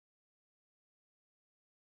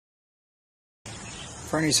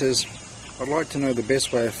Frany says, I'd like to know the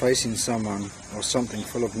best way of facing someone or something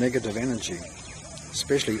full of negative energy,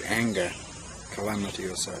 especially anger, calamity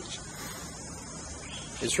or such.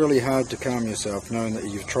 It's really hard to calm yourself knowing that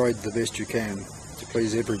you've tried the best you can to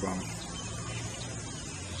please everyone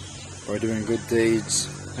by doing good deeds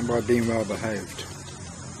and by being well behaved.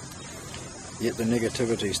 Yet the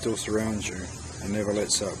negativity still surrounds you and never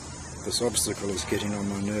lets up. This obstacle is getting on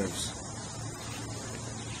my nerves.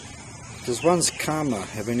 Does one's karma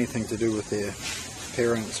have anything to do with their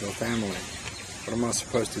parents or family? What am I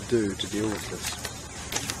supposed to do to deal with this?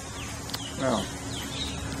 Well,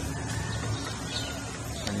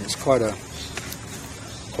 and it's quite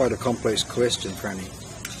a complex question, Frany.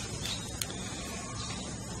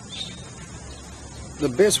 The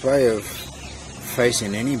best way of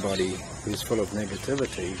facing anybody who's full of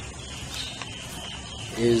negativity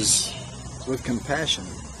is with compassion.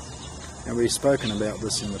 And we've spoken about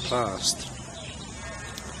this in the past,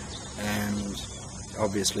 and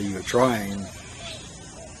obviously you're trying,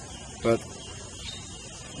 but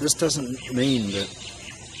this doesn't mean that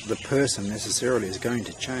the person necessarily is going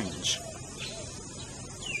to change.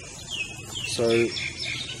 So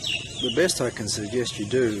the best I can suggest you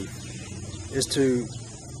do is to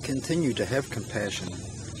continue to have compassion,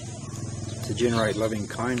 to generate loving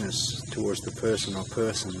kindness towards the person or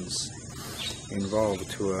persons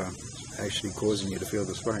involved who are actually causing you to feel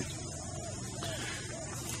this way.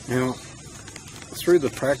 Now, through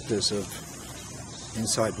the practice of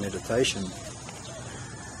insight meditation,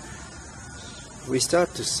 we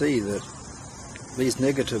start to see that these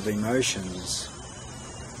negative emotions,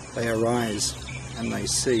 they arise and they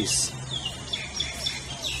cease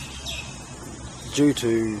due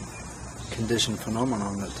to conditioned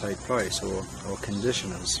phenomena that take place, or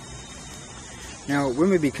conditioners. Now, when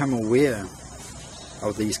we become aware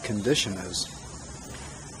of these conditioners,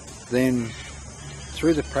 then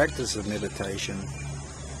through the practice of meditation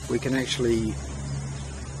we can actually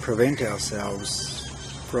prevent ourselves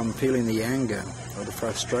from feeling the anger or the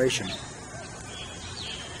frustration.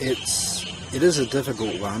 It is a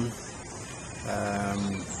difficult one.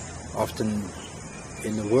 Often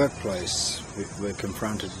in the workplace we're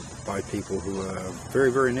confronted by people who are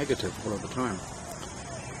very, very negative all of the time,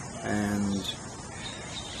 and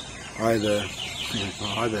either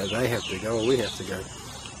they have to go or we have to go.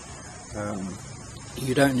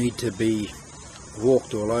 You don't need to be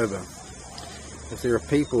walked all over. If there are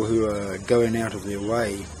people who are going out of their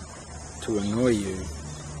way to annoy you,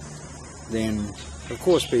 then of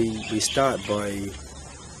course we start by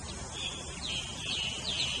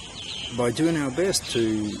doing our best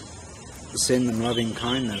to send them loving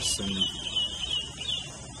kindness and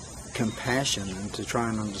compassion, and to try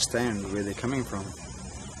and understand where they're coming from,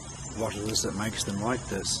 what it is that makes them like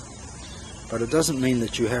this. But it doesn't mean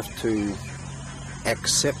that you have to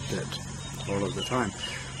accept it all of the time.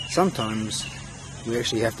 Sometimes we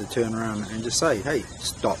actually have to turn around and just say, hey,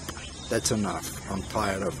 stop, that's enough, I'm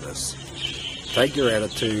tired of this. Take your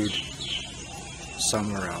attitude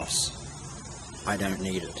somewhere else. I don't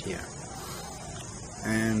need it here.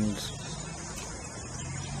 And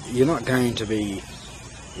you're not going to be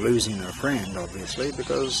losing a friend, obviously,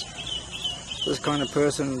 because this kind of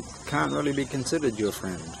person can't really be considered your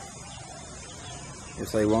friend.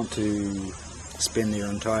 If they want to spend their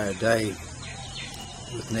entire day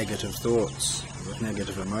with negative thoughts, with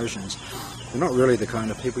negative emotions, they're not really the kind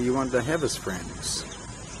of people you want to have as friends.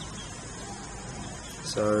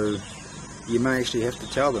 So you may actually have to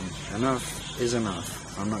tell them, enough is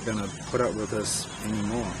enough. I'm not going to put up with this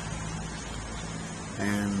anymore,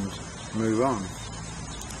 and move on.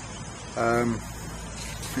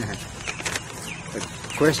 A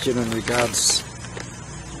question in regards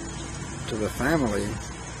to the family: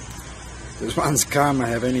 does one's karma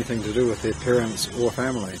have anything to do with their parents or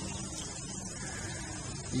family?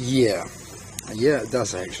 Yeah, it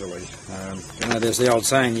does actually. You know, there's the old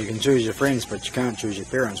saying, you can choose your friends but you can't choose your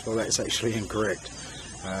parents. Well, that's actually incorrect.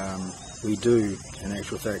 We do, in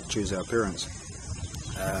actual fact, choose our parents.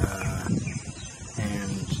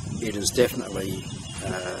 And it is definitely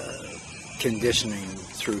conditioning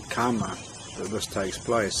through karma that this takes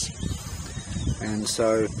place. And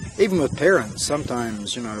so, even with parents,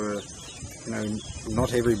 sometimes, you know,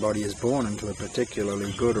 not everybody is born into a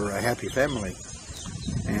particularly good or a happy family,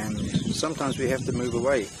 and sometimes we have to move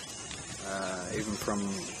away, even from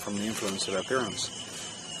the influence of our parents.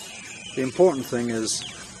 The important thing is,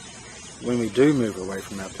 when we do move away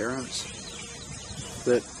from our parents,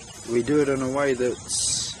 that we do it in a way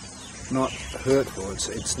that's not hurtful,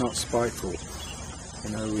 it's not spiteful.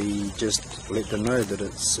 You know, we just let them know that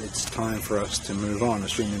it's time for us to move on,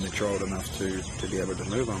 assuming that you're old enough to be able to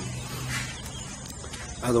move on.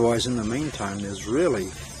 Otherwise, in the meantime, there's really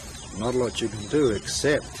not a lot you can do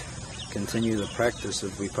except continue the practice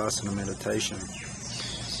of vipassana meditation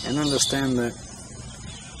and understand that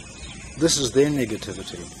this is their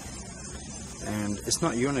negativity and it's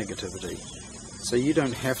not your negativity. So you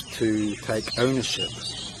don't have to take ownership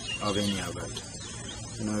of any of it.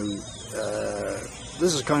 You know,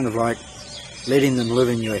 this is kind of like letting them live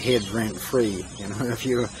in your head rent-free. You know, if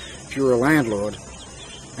you were a landlord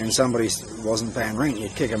and somebody wasn't paying rent,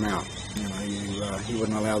 you'd kick them out. You know, you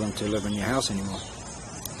wouldn't allow them to live in your house anymore.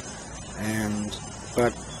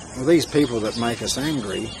 But with these people that make us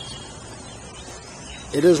angry,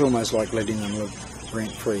 it is almost like letting them live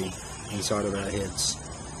rent-free inside of our heads.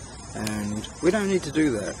 And we don't need to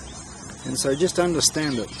do that. And so just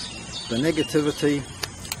understand that the negativity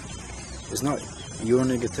is not your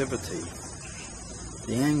negativity.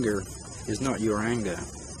 The anger is not your anger.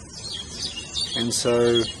 And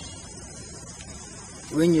so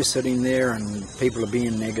when you're sitting there and people are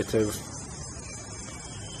being negative,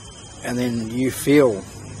 and then you feel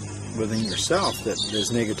within yourself that there's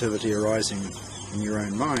negativity arising in your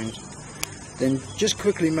own mind, then just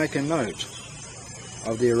quickly make a note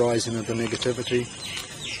of the arising of the negativity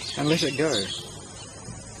and let it go.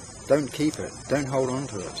 Don't keep it. Don't hold on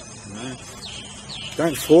to it. You know?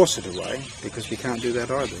 Don't force it away, because we can't do that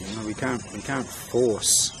either. You know, we can't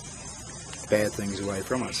force bad things away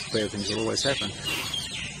from us. Bad things will always happen.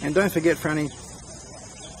 And don't forget, Frany,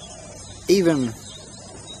 even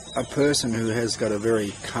a person who has got a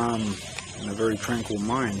very calm and a very tranquil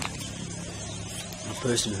mind, a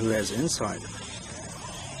person who has insight,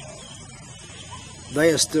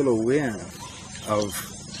 they are still aware of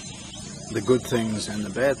the good things and the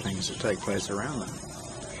bad things that take place around them.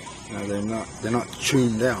 You know, they're not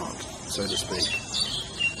tuned out, so to speak.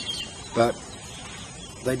 But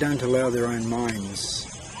they don't allow their own minds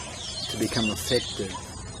to become affected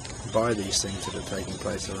by these things that are taking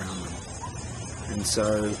place around them. And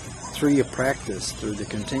so, through your practice, through the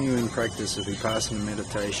continuing practice of vipassana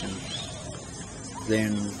meditation,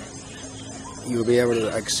 then you'll be able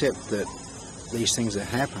to accept that these things are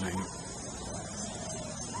happening,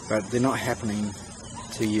 but they're not happening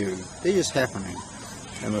to you. They're just happening.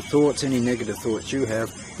 And the thoughts, any negative thoughts you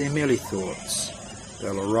have, they're merely thoughts.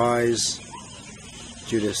 They'll arise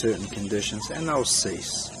due to certain conditions, and they'll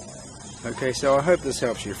cease. Okay, so I hope this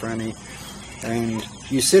helps you, Frany. And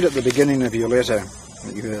you said at the beginning of your letter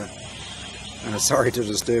that you were sorry to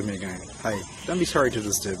disturb me again. Hey, don't be sorry to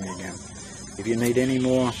disturb me again. If you need any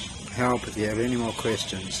more help, if you have any more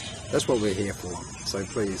questions, that's what we're here for. So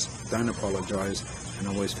please, don't apologise, and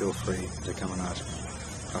always feel free to come and ask.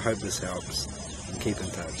 I hope this helps, and keep in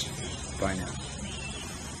touch. Bye now.